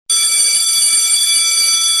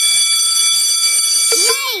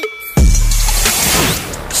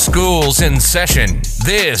School's in session.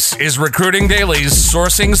 This is Recruiting Daily's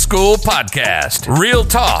Sourcing School podcast. Real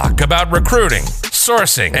talk about recruiting,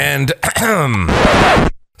 sourcing, and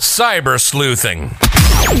cyber sleuthing.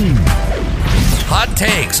 Hot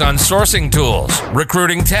takes on sourcing tools,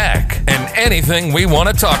 recruiting tech, and anything we want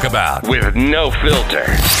to talk about with no filter.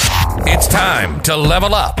 It's time to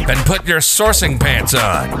level up and put your sourcing pants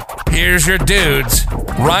on. Here's your dudes,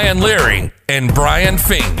 Ryan Leary and Brian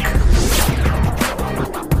Fink.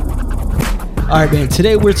 All right, man.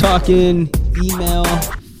 Today we're talking email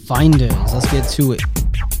finders. Let's get to it.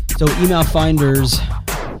 So email finders.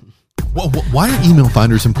 Well, why are email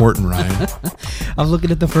finders important, Ryan? I was looking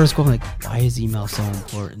at the first quote, like, why is email so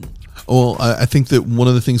important? Well, I think that one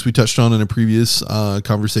of the things we touched on in a previous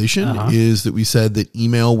conversation is that we said that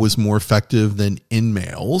email was more effective than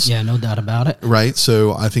InMails. Yeah, no doubt about it. Right.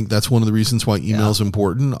 So I think that's one of the reasons why email is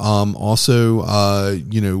important. Also,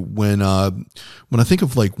 when I think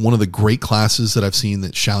of like one of the great classes that I've seen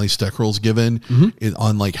that Shally Steckrell's given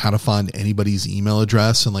on like how to find anybody's email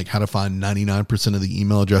address and like how to find 99% of the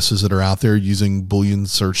email addresses that are out there using Boolean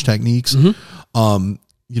search techniques.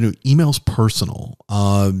 Email's personal.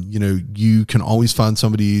 You can always find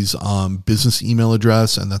somebody's business email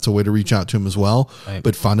address, and that's a way to reach out to them as well. Right.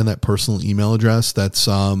 But finding that personal email address, that's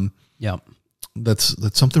something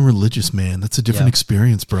religious, man. That's a different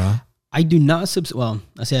experience, bro. I do not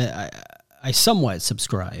I somewhat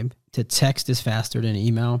subscribe to text is faster than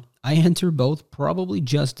email. I enter both probably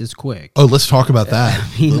just as quick. Oh, let's talk about that.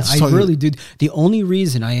 I really do. The only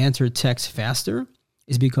reason I enter text faster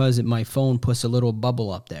is because my phone puts a little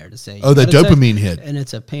bubble up there to say, that dopamine hit. And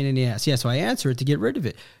it's a pain in the ass. Yeah, so I answer it to get rid of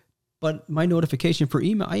it. But my notification for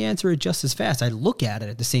email, I answer it just as fast. I look at it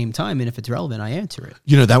at the same time, and if it's relevant, I answer it.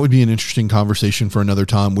 That would be an interesting conversation for another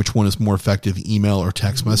time. Which one is more effective, email or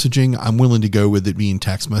text messaging? I'm willing to go with it being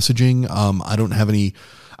text messaging. I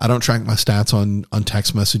don't track my stats on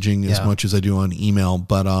text messaging as much as I do on email,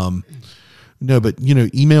 but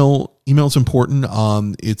email is important.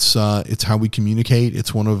 It's how we communicate.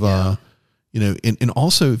 It's one of, and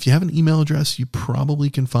also if you have an email address, you probably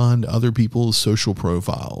can find other people's social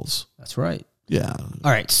profiles. That's right. Yeah. All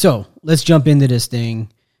right. So let's jump into this thing.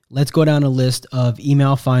 Let's go down a list of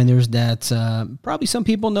email finders that probably some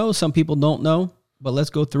people know, some people don't know, but let's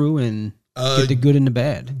go through and get the good and the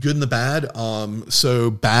bad. Good and the bad. So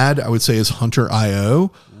bad, I would say, is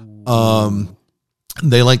Hunter.io.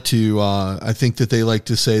 They like to, I think that they like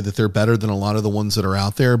to say that they're better than a lot of the ones that are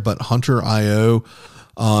out there, but Hunter.io,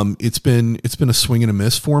 it's been a swing and a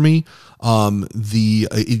miss for me.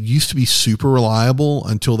 It used to be super reliable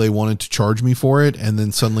until they wanted to charge me for it, and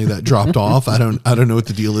then suddenly that dropped off. I don't know what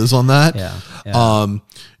the deal is on that. Yeah.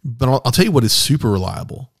 But I'll tell you what is super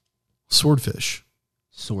reliable: Swordfish.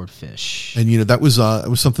 And that was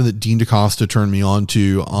something that Dean DaCosta turned me on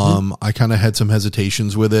to. I kind of had some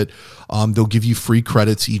hesitations with it. They'll give you free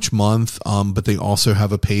credits each month, but they also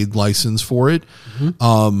have a paid license for it.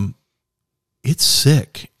 It's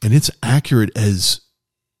sick and it's accurate as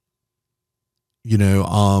was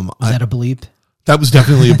that a bleep? That was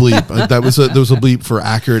definitely a bleep. There was a bleep for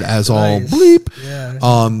accurate as all. Nice. Bleep. Yeah.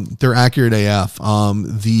 They're accurate AF.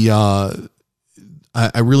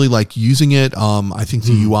 I really like using it. I think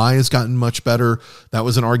the UI has gotten much better. That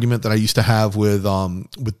was an argument that I used to have with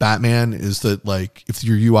Batman, is that like, if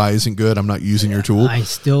your UI isn't good, I'm not using your tool. I'm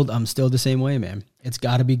still the same way, man. It's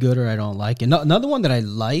got to be good or I don't like it. Another one that I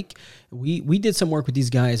like, we did some work with these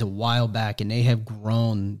guys a while back, and they have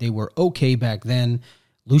grown. They were okay back then.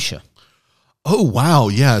 Lusha. Oh, wow.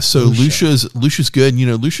 Yeah. So Lusha's good.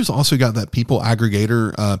 Lusha's also got that people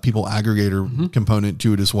aggregator component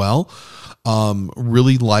to it as well.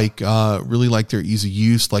 Really like their ease of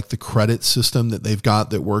use, like the credit system that they've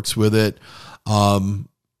got that works with it.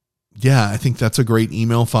 I think that's a great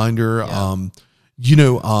email finder. Yeah.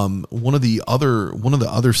 One of the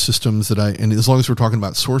other systems that and as long as we're talking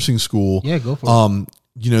about Sourcing School, go for it.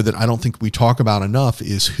 That I don't think we talk about enough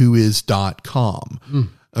is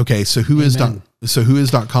whois.com. Okay, so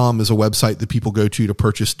whois.com is a website that people go to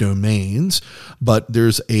purchase domains, but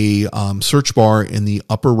there's a search bar in the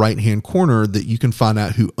upper right-hand corner that you can find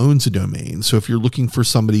out who owns a domain. So if you're looking for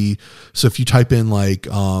somebody, if you type in like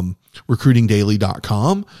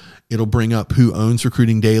recruitingdaily.com, it'll bring up who owns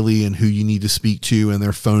Recruiting Daily and who you need to speak to and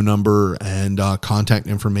their phone number and contact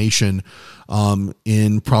information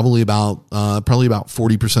in probably about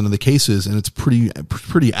 40% of the cases, and it's pretty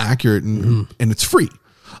accurate and it's free.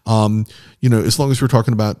 As long as we're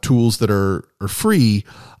talking about tools that are free,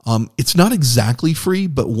 it's not exactly free,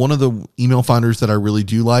 but one of the email finders that I really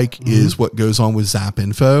do like is what goes on with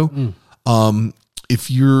ZapInfo. if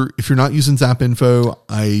you're not using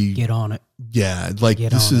ZapInfo, Get on it. Yeah, like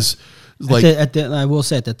Get this on is it. like I will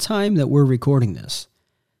say at the time that we're recording this,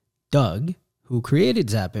 Doug, who created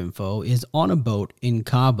ZapInfo, is on a boat in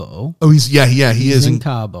Cabo. Oh, he is in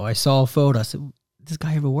Cabo. I saw a photo. I said, "Does this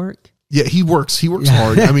guy ever work?" Yeah, he works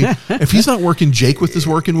hard. I mean, if he's not working, Jake is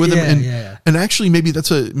working with him. And actually maybe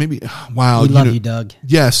wow. We love you, Doug.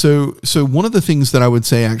 Yeah. So one of the things that I would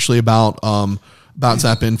say actually about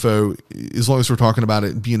ZapInfo, as long as we're talking about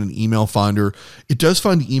it being an email finder, it does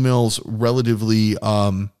find emails relatively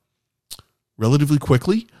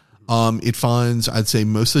quickly. It finds, I'd say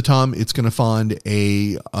most of the time, it's going to find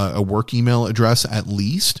a work email address at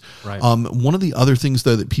least. Right. One of the other things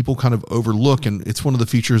though that people kind of overlook, and it's one of the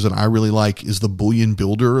features that I really like, is the Boolean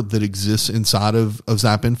builder that exists inside of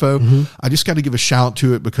ZapInfo. Mm-hmm. I just got to give a shout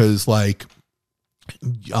to it because I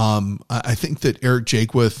think that Eric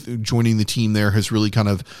Jakewith joining the team there has really kind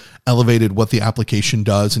of elevated what the application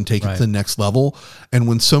does and taken it to the next level. And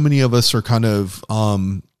when so many of us are kind of,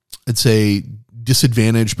 I'd say,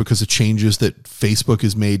 disadvantaged because of changes that Facebook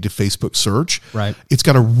has made to Facebook search. Right. It's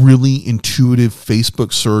got a really intuitive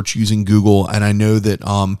Facebook search using Google. And I know that,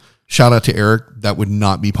 shout out to Eric, that would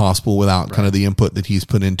not be possible without kind of the input that he's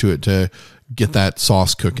put into it to get that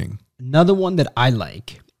sauce cooking. Another one that I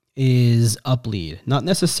like is Uplead. Not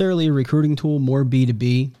necessarily a recruiting tool, more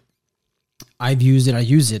B2B. I've used it. I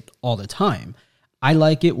use it all the time. I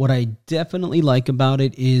like it. What I definitely like about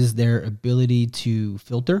it is their ability to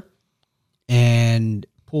filter and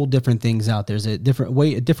pull different things out. There's a different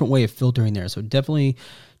way of filtering there. So definitely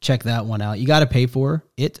check that one out. You got to pay for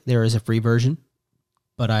it. There is a free version,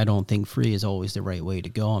 but I don't think free is always the right way to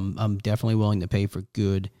go. I'm definitely willing to pay for a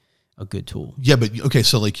good tool. Yeah, but okay,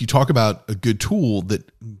 so like you talk about a good tool,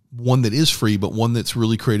 that one that is free, but one that's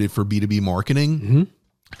really created for B2B marketing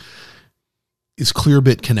is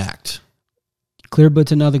Clearbit Connect.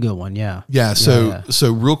 Clearbit's another good one, yeah. Yeah, so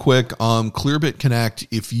real quick, Clearbit Connect,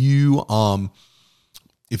 if you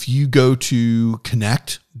go to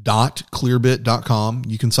connect.clearbit.com,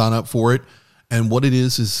 you can sign up for it. And what it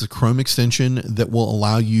is a Chrome extension that will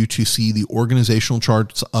allow you to see the organizational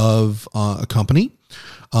charts of a company.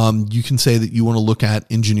 You can say that you want to look at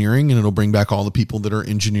engineering, and it'll bring back all the people that are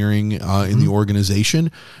engineering in the organization.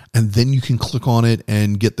 And then you can click on it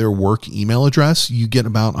and get their work email address. You get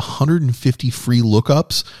about 150 free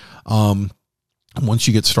lookups once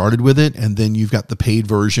you get started with it. And then you've got the paid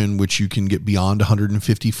version, which you can get beyond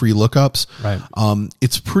 150 free lookups. Right.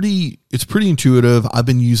 It's pretty intuitive. I've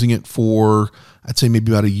been using it for, I'd say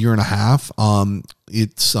maybe about a year and a half.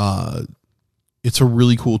 It's a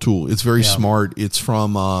really cool tool. It's very smart. It's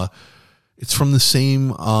from the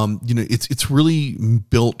same, it's really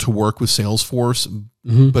built to work with Salesforce,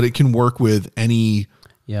 but it can work with any.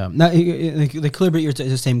 Yeah. Now, the Clearbit, it's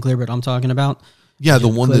the same Clearbit I'm talking about. Yeah. The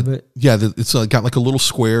one that, it's got like a little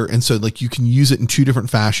square. And so like you can use it in two different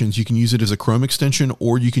fashions. You can use it as a Chrome extension,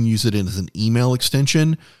 or you can use it as an email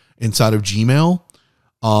extension inside of Gmail.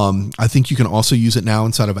 I think you can also use it now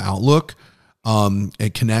inside of Outlook.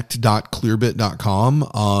 At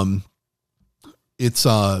connect.clearbit.com. It's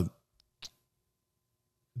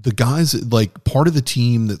the guys, like part of the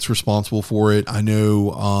team that's responsible for it. I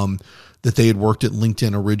know that they had worked at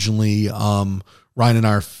LinkedIn originally. Ryan and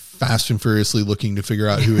I are fast and furiously looking to figure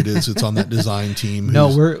out who it is that's on that design team.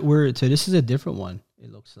 No, we're so this is a different one.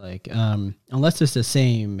 It looks like, unless it's the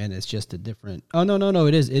same and it's just a different. Oh no,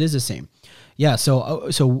 it is the same. Yeah.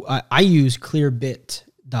 So I use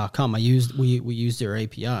Clearbit.com. We use their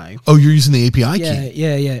API. Oh, you're using the API key.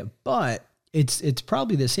 Yeah. But it's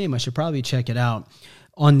probably the same. I should probably check it out.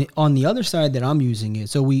 On the other side that I'm using it,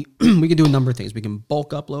 so we can do a number of things. We can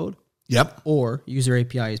bulk upload. Yep. Or use their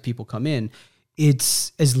API as people come in.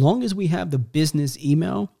 It's as long as we have the business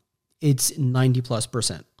email, it's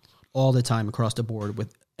 90+% all the time across the board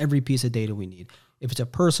with every piece of data we need. If it's a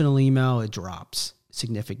personal email, it drops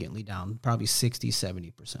significantly down, probably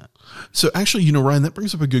 60-70%. So actually, Ryan, that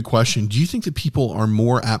brings up a good question. Do you think that people are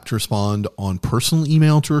more apt to respond on personal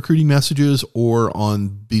email to recruiting messages or on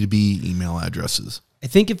B2B email addresses? I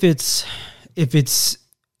think if it's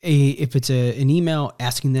an email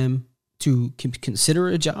asking them to consider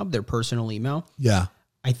a job, their personal email. Yeah.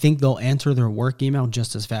 I think they'll answer their work email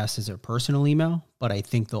just as fast as their personal email, but I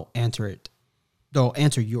think they'll answer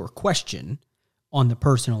your question on the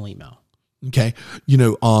personal email. Okay.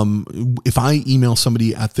 If I email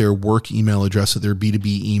somebody at their work email address, at their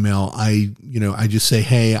B2B email, I just say,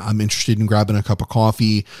 hey, I'm interested in grabbing a cup of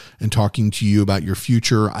coffee and talking to you about your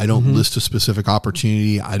future. I don't list a specific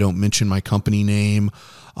opportunity. I don't mention my company name.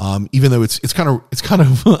 Even though it's kind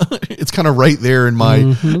of right there in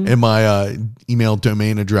my email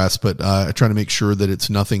domain address, but I try to make sure that it's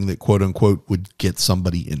nothing that quote unquote would get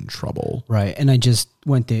somebody in trouble. Right. And I just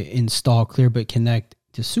went to install Clearbit Connect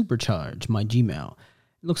to supercharge my Gmail. It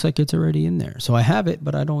looks like it's already in there. So I have it,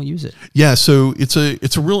 but I don't use it. Yeah, so it's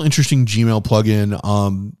a real interesting Gmail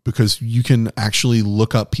plugin because you can actually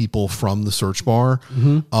look up people from the search bar.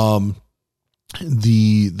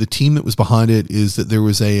 The team that was behind it is that there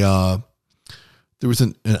was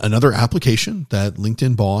another application that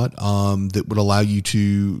LinkedIn bought that would allow you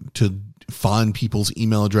to find people's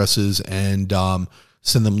email addresses and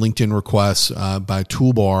send them LinkedIn requests by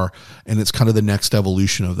toolbar, and it's kind of the next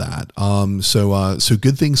evolution of that. So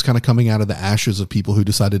good things kind of coming out of the ashes of people who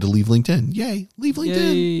decided to leave LinkedIn. Yay, leave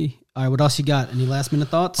LinkedIn. Yay. All right, what else you got? Any last minute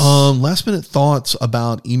thoughts? Last minute thoughts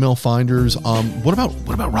about email finders. What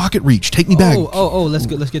about Rocket Reach? Take me back. Let's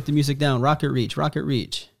get the music down. Rocket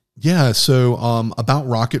Reach. Yeah. So about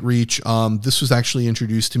Rocket Reach, this was actually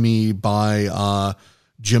introduced to me by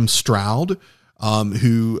Jim Stroud,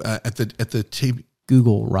 who at the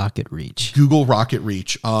Google Rocket Reach.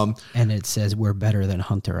 And it says we're better than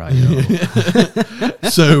Hunter.io.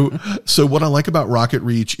 So what I like about Rocket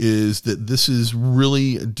Reach is that this is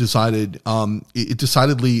really decided. It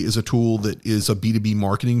decidedly is a tool that is a B2B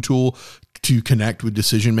marketing tool to connect with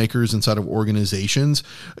decision makers inside of organizations.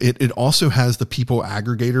 It also has the people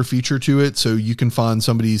aggregator feature to it. So you can find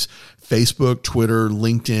somebody's Facebook, Twitter,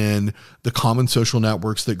 LinkedIn, the common social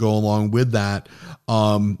networks that go along with that.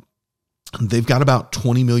 They've got about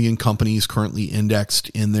 20 million companies currently indexed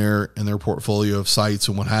in their portfolio of sites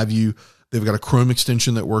and what have you. They've got a Chrome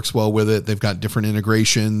extension that works well with it. They've got different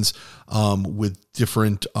integrations with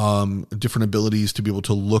different abilities to be able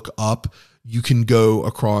to look up. You can go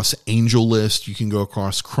across AngelList. You can go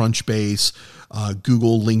across Crunchbase,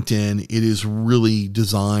 Google, LinkedIn. It is really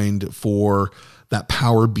designed for that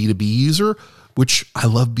power B2B user, which I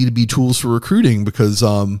love B2B tools for recruiting because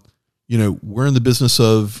we're in the business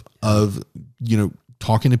of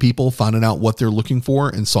talking to people, finding out what they're looking for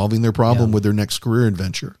and solving their problem with their next career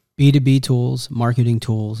adventure. B2B tools, marketing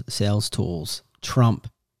tools, sales tools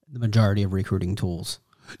trump the majority of recruiting tools.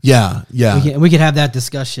 Yeah. We could have that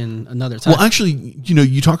discussion another time. Well, actually,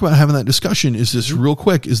 you talk about having that discussion is this real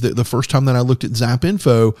quick, is that the first time that I looked at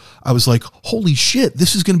ZapInfo, I was like, holy shit,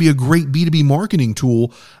 this is going to be a great B2B marketing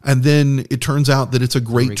tool. And then it turns out that it's a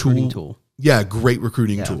great tool. Yeah, great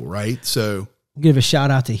recruiting tool, right? So I'll give a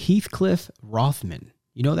shout out to Heathcliff Rothman.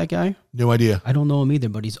 You know that guy? No idea. I don't know him either,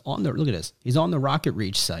 but he's on the, look at this. He's on the Rocket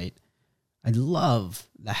Reach site. I love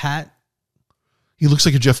the hat. He looks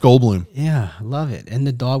like a Jeff Goldblum. Yeah, I love it. And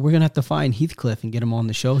the dog, we're going to have to find Heathcliff and get him on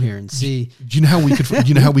the show here and see. Do you know how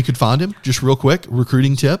we could find him? Just real quick,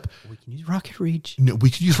 recruiting tip. We can use Rocket Reach. No,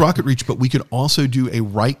 we could use Rocket Reach, but we could also do a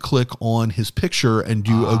right click on his picture and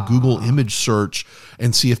do a Google image search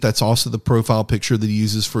and see if that's also the profile picture that he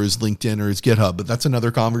uses for his LinkedIn or his GitHub. But that's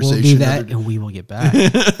another conversation. We'll do that and we will get back.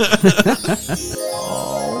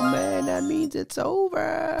 Oh man, that means it's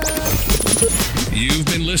over. You've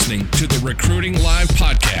been listening to the Recruiting Live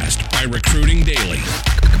podcast by Recruiting Daily.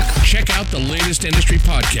 Check out the latest industry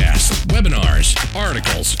podcasts, webinars,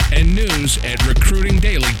 articles, and news at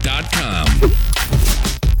recruitingdaily.com.